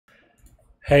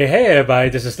Hey everybody,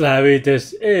 this is Larry.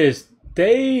 This is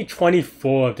day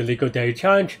 24 of the Leetcode Daily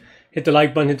Challenge. Hit the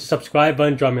like button, hit the subscribe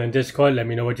button, join me on Discord, let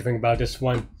me know what you think about this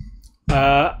one.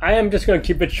 I am just going to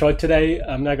keep it short today.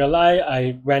 I'm not going to lie,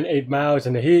 I ran 8 miles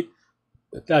in the heat.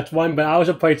 That's one, but I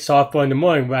also played softball in the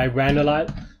morning where I ran a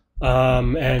lot.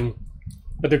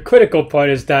 But the critical part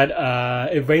is that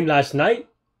it rained last night.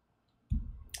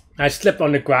 I slipped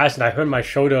on the grass and I hurt my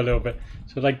shoulder a little bit.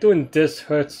 So like doing this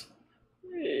hurts.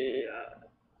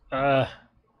 I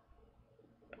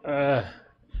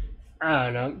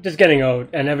don't know, just getting old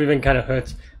and everything kind of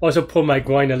hurts. Also pulled my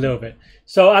groin a little bit.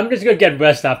 So I'm just gonna get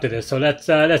rest after this. So let's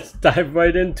dive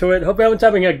right into it. Hope everyone's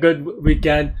having a good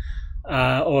weekend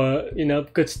or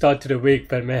good start to the week.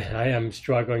 But man, I am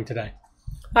struggling today.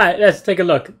 All right, let's take a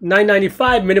look.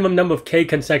 995 minimum number of k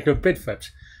consecutive bit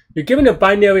flips. You're given a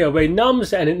binary array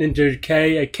nums and an integer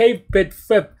k. A k bit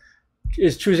flip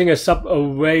is choosing a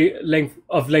sub-array length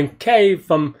k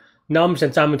from nums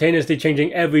and simultaneously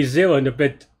changing every 0 in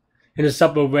the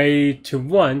sub-array to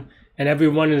 1, and every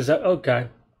 1 is okay.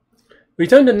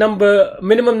 Return the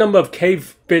minimum number of k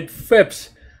bit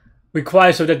flips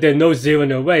required so that there's no 0 in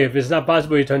the array. If it's not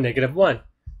possible, return -1.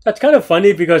 That's kind of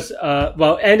funny because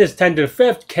well, n is 10 to the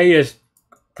 5th, k is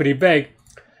pretty big,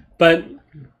 but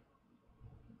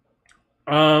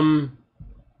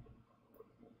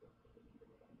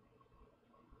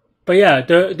yeah,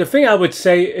 the thing I would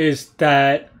say is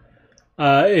that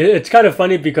it's kind of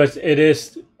funny because it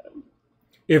is,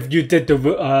 if you did the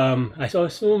I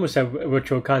almost said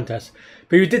virtual contest,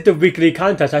 but you did the weekly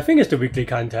contest. I think it's the weekly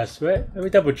contest, right? Let me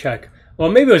double check.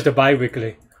 Well, maybe it was the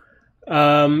bi-weekly.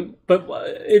 But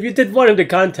if you did one of the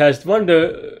contests,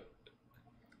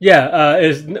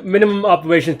 is minimum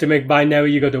operations to make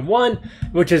binary equal to 1,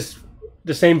 which is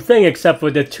the same thing except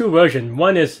for the 2 version.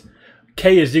 One is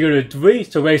k is equal to 3,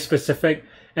 so very specific,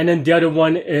 and then the other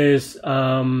one is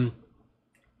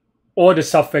or the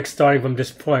suffix starting from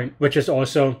this point, which is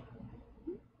also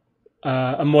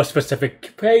a more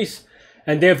specific case,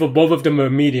 and therefore both of them are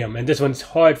medium, and this one's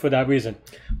hard for that reason.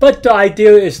 But the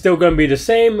idea is still going to be the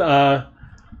same. I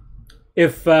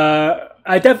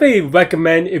definitely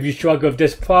recommend, if you struggle with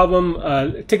this problem,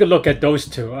 take a look at those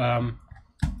two.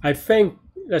 I think,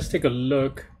 let's take a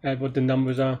look at what the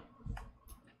numbers are.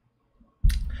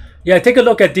 Yeah, take a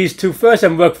look at these two first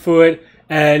and work through it.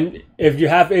 And if you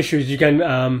have issues, you can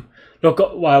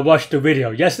watch the video.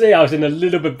 Yesterday, I was in a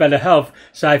little bit better health,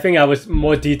 so I think I was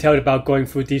more detailed about going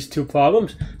through these two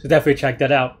problems. So definitely check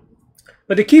that out.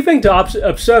 But the key thing to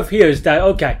observe here is that,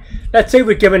 okay, let's say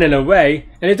we're given an array,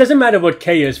 and it doesn't matter what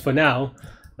k is for now.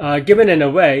 Given an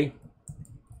array,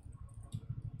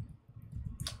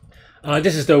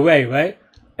 this is the array, right?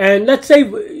 And let's say,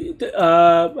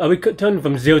 are we turning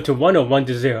from 0 to 1 or 1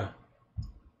 to 0?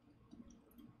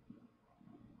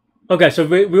 Okay, so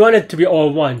we want it to be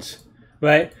all 1s,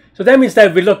 right? So that means that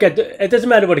if we look at, it doesn't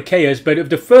matter what the k is, but if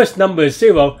the first number is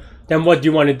 0, then what do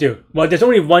you want to do? Well, there's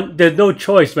only one, there's no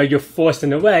choice, right? You're forced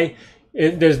in a way.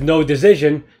 There's no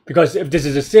decision, because if this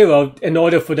is a 0, in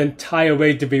order for the entire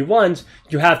array to be 1s,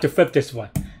 you have to flip this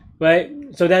one, right?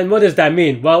 So then what does that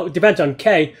mean? Well, it depends on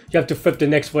k, you have to flip the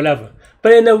next whatever.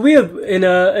 But in a way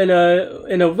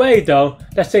though,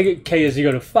 let's say k is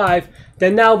equal to 5,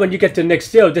 then now when you get to the next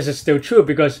 0, this is still true,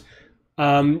 because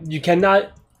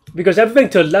because everything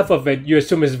to the left of it you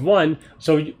assume is 1,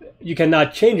 so you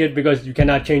cannot change it, because you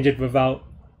cannot change it without,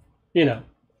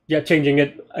 changing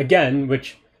it again,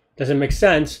 which doesn't make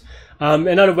sense.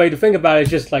 Another way to think about it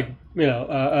is just like,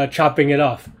 chopping it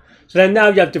off. So then now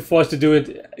you have to force to do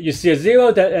it. You see a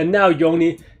 0, and now you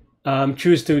only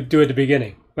choose to do it at the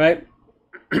beginning, right?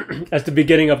 That's the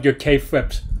beginning of your k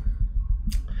flips.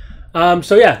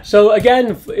 So yeah. So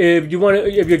again, if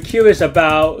you're curious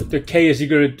about the k is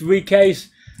equal to 3 k's,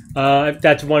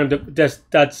 that's one of the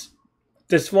that's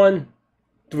this one,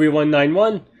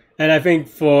 3191, and I think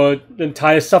for the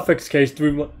entire suffix case,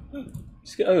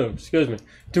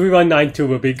 3192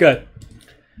 will be good.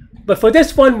 But for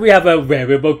this one, we have a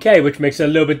variable k, which makes it a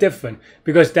little bit different,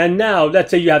 because then now,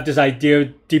 let's say you have this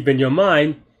idea deep in your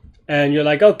mind, and you're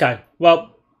like, okay, well,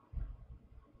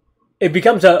 it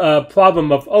becomes a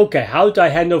problem of, okay, how do I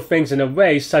handle things in a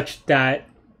way such that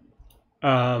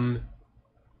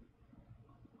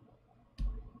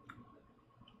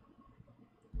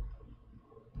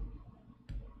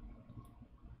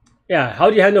how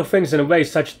do you handle things in a way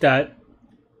such that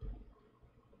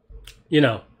you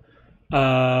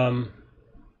can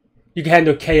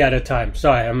handle k at a time.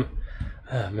 Sorry,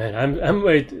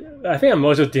 I think I'm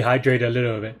also dehydrated a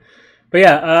little bit. But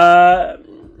yeah,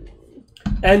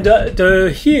 and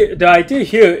the idea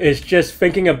here is just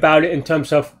thinking about it in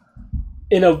terms of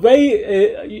in a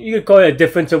way, you could call it a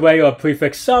difference array or a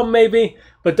prefix sum maybe.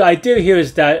 But the idea here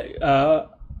is that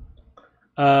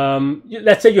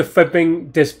let's say you're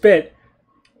flipping this bit,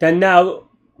 then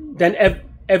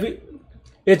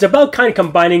it's about kind of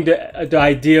combining the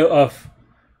idea of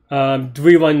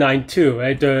 3192,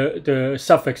 right? The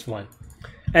suffix one,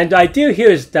 and the idea here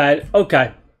is that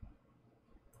okay.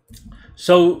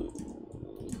 So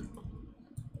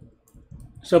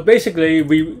basically,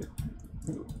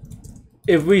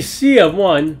 if we see a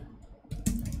 1,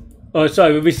 oh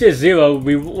sorry, if we see a 0,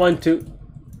 we want to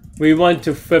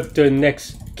flip the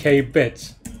next k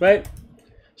bits, right?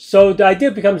 So the idea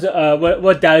becomes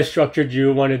what data structure do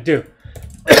you want to do?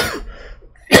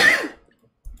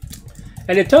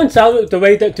 And it turns out the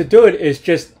way to do it is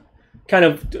just kind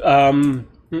of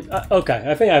okay,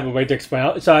 I think I have a way to explain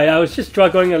it. Sorry, I was just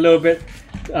struggling a little bit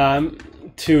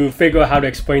to figure out how to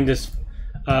explain this,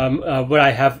 what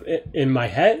I have in my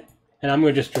head, and I'm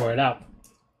going to just draw it out.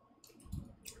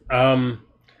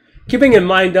 Keeping in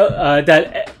mind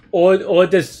that all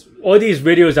these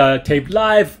videos are taped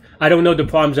live, I don't know the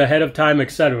problems ahead of time,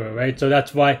 etc. Right? So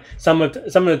that's why some of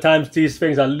the times these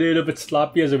things are a little bit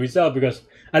sloppy as a result, because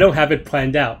I don't have it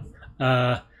planned out.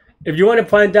 If you want to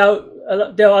plan it out,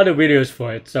 there are other videos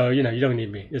for it, so you don't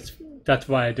need me. That's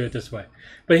why I do it this way.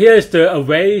 But here's the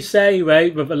array, say,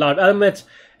 right, with a lot of elements.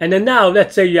 And then now,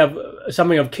 let's say you have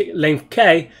something of length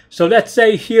k. So let's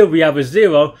say here we have a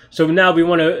 0. So now we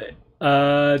want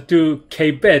to do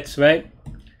k bits, right?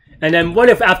 And then what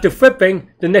if after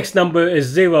flipping, the next number is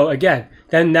 0 again?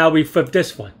 Then now we flip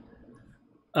this one,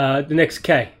 the next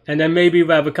k. And then maybe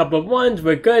we have a couple of 1s,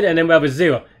 we're good, and then we have a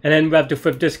 0. And then we have to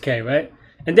flip this k, right?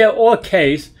 And they're all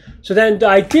k's. So then the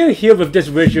idea here with this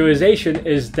visualization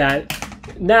is that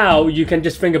now you can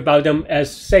just think about them as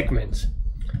segments.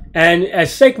 And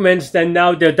as segments, then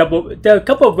now there are a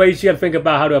couple of ways you can think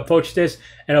about how to approach this.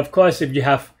 And of course, if you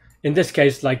have, in this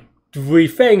case, like 3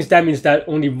 things, that means that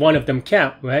only one of them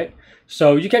count, right?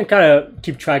 So you can kind of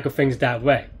keep track of things that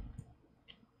way.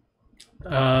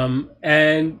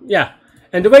 And yeah,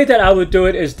 and the way that I would do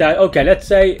it is that, okay, let's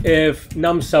say if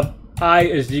num sub I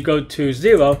is equal to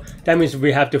 0, that means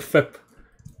we have to flip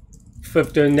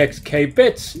the next k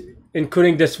bits,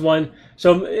 including this one.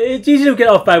 So it's easy to get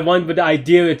off by 1, but the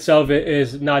idea itself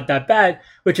is not that bad,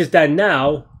 which is that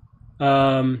now,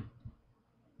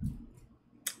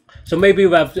 so maybe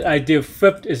we have the idea of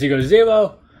flipped is equal to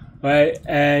 0, right?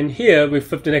 And here we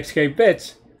flip the next k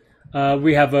bits.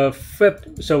 We have a flip,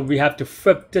 so we have to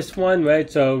flip this one, right?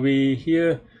 So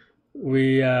yeah,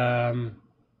 we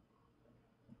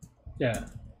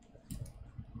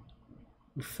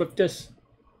flip this.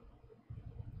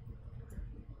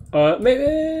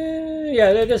 Maybe, yeah,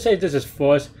 let's just say this is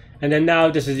false, and then now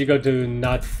this is equal to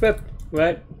not flip,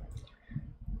 right?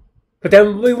 But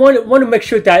then we want to make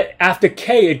sure that after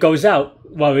k it goes out.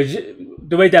 Well,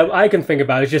 the way that I can think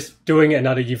about it is just doing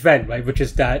another event, right? Which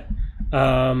is that,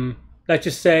 let's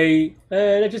just say,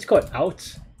 let's just call it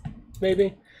out,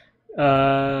 maybe,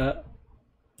 that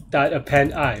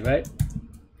append I, right?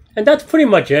 And that's pretty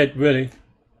much it, really.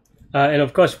 And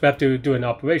of course, we have to do an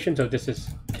operation, so this is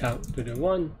count to the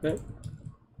 1, right?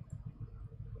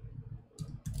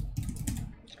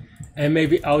 And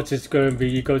maybe out is going to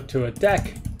be equal to a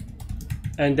deck.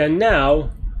 And then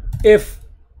now, if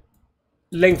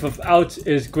length of out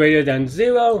is greater than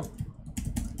 0,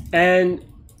 and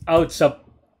out sub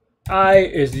I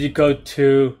is equal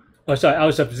to, oh sorry,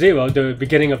 out sub 0, the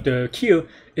beginning of the queue,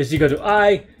 is equal to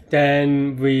I,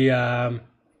 then we,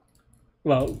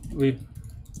 well, we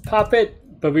pop it,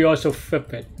 but we also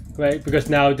flip it, right? Because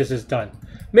now this is done.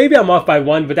 Maybe I'm off by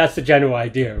 1, but that's the general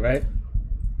idea, right?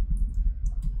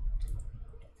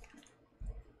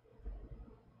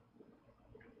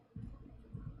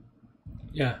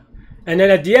 Yeah. And then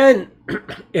at the end,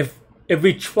 if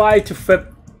we try to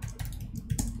flip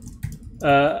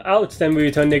out, then we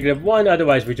return -1.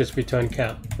 Otherwise, we just return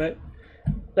count, right?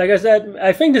 Like I said,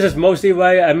 I think this is mostly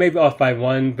right. I may be off by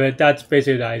 1, but that's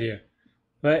basically the idea,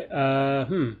 right?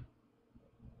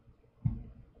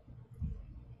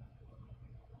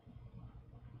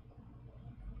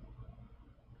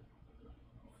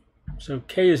 So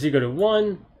k is equal to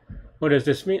 1. What does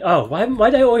this mean? Oh, why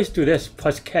do I always do this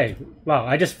plus k? Wow,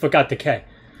 I just forgot the k.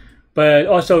 But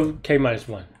also k minus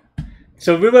 1.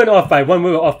 So we weren't off by 1,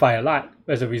 we were off by a lot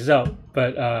as a result.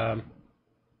 But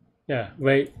yeah,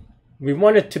 wait. We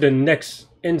want it to the next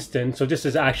instance. So this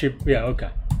is actually, yeah,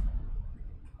 okay.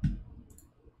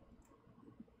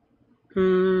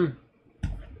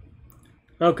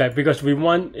 Okay, because we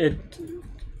want it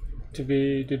to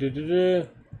be...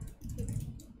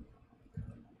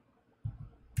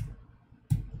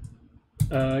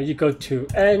 You go to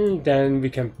n, then we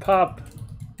can pop.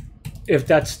 If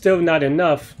that's still not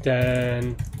enough,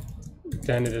 then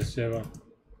it is 0.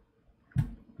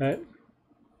 Right?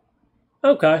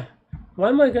 Okay. Why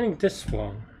am I getting this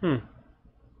wrong?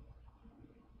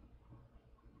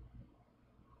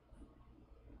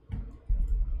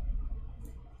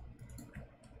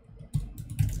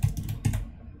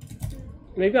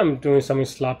 Maybe I'm doing something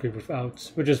sloppy with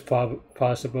outs, which is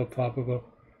possible, probable.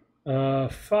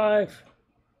 5.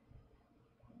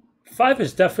 5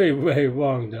 is definitely way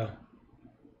wrong, though.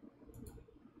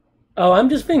 Oh, I'm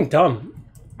just being dumb.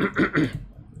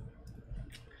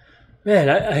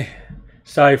 Man,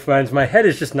 sorry, friends. My head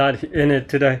is just not in it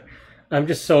today. I'm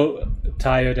just so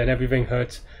tired and everything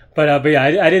hurts. But yeah,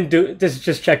 I didn't do this. Is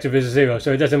just checked if it's 0,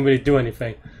 so it doesn't really do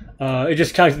anything. It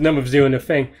just counts the number of 0 in the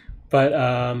thing.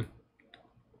 But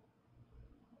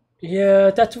yeah,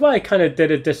 that's why I kind of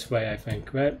did it this way, I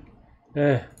think, right?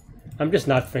 I'm just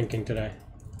not thinking today.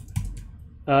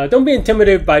 Don't be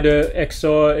intimidated by the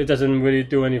XOR. It doesn't really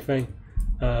do anything.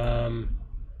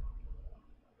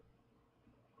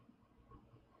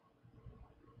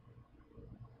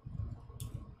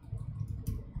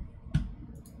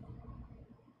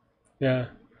 Yeah.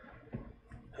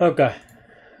 Okay.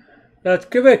 Let's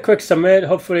give it a quick submit.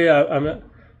 Hopefully I'm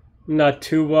not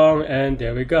too long, and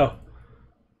there we go.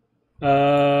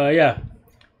 Yeah.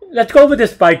 Let's go over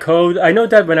this by code. I know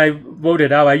that when I wrote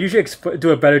it out, I usually do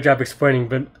a better job explaining,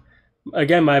 but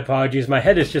again, my apologies. My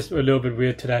head is just a little bit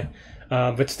weird today.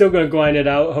 But still going to grind it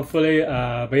out, hopefully.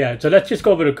 But yeah, so let's just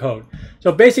go over the code.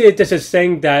 So basically, this is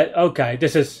saying that, okay,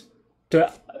 this is,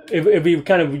 if we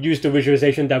kind of use the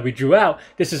visualization that we drew out,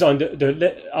 this is on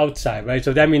the outside, right?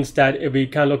 So that means that if we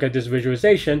kind of look at this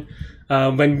visualization,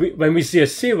 when we see a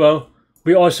 0,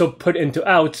 we also put into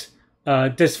out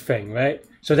this thing, right?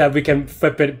 So that we can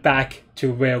flip it back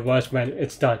to where it was when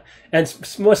it's done. And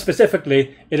more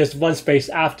specifically, it is one space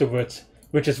afterwards,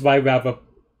 which is why we have a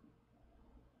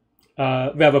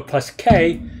plus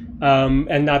k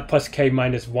and not plus k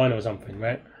minus 1 or something,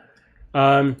 right?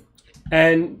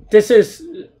 And this is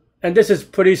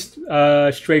pretty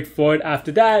straightforward.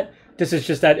 After that, this is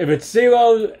just that if it's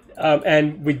 0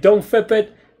 and we don't flip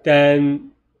it,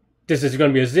 then this is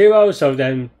going to be a 0. So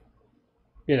then,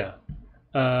 you know.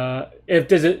 If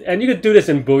this is, and you could do this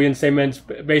in Boolean statements,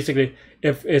 basically,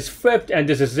 if it's flipped and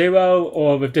this is 0,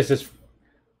 or if this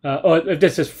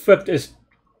is flipped is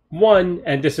 1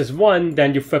 and this is 1,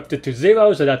 then you flipped it to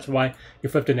 0, so that's why you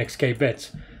flip the next k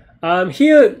bits.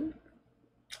 Here,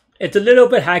 it's a little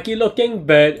bit hacky looking,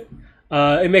 but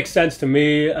it makes sense to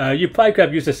me. You probably could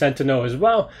have used a Sentinel as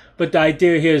well, but the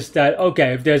idea here is that,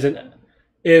 okay,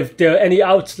 if there are any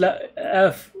outs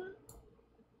left,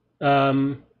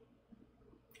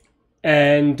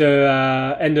 and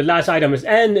the last item is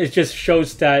n, it just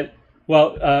shows that,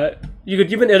 well, you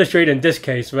could even illustrate in this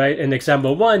case, right? In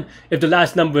example 1, if the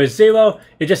last number is 0,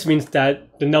 it just means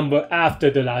that the number after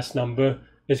the last number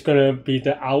is going to be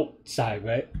the outside,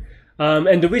 right?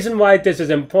 And the reason why this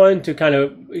is important to kind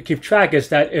of keep track is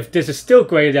that if this is still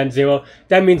greater than 0,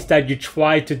 that means that you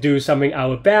try to do something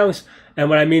out of bounds. And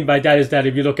what I mean by that is that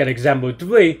if you look at example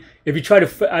 3, if you try to,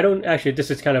 this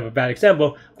is kind of a bad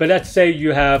example, but let's say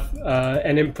you have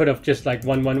an input of just like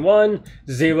 1, 1, 1,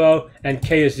 0, and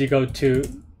k is equal to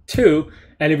 2.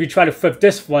 And if you try to flip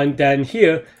this one, then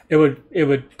here it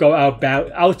would go out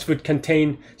bound. Outs would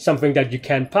contain something that you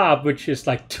can pop, which is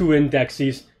like 2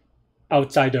 indexes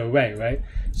outside the array, right?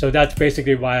 So that's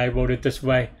basically why I wrote it this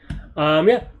way.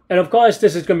 Yeah, and of course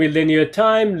this is going to be linear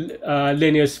time,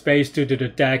 linear space due to the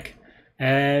deck.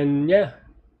 And yeah,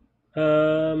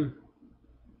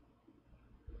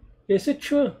 is it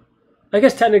true? I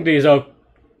guess technically it's all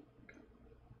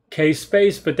k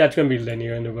space, but that's going to be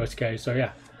linear in the worst case. So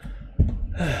yeah.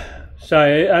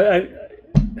 Sorry,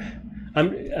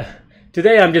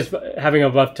 today I'm just having a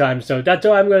rough time. So that's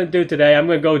all I'm going to do today. I'm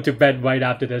going to go to bed right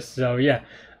after this. So yeah,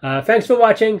 thanks for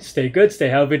watching. Stay good, stay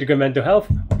healthy, to good mental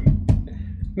health.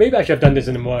 Maybe I should have done this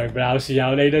in the morning, but I'll see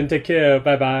y'all later and take care.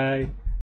 Bye bye.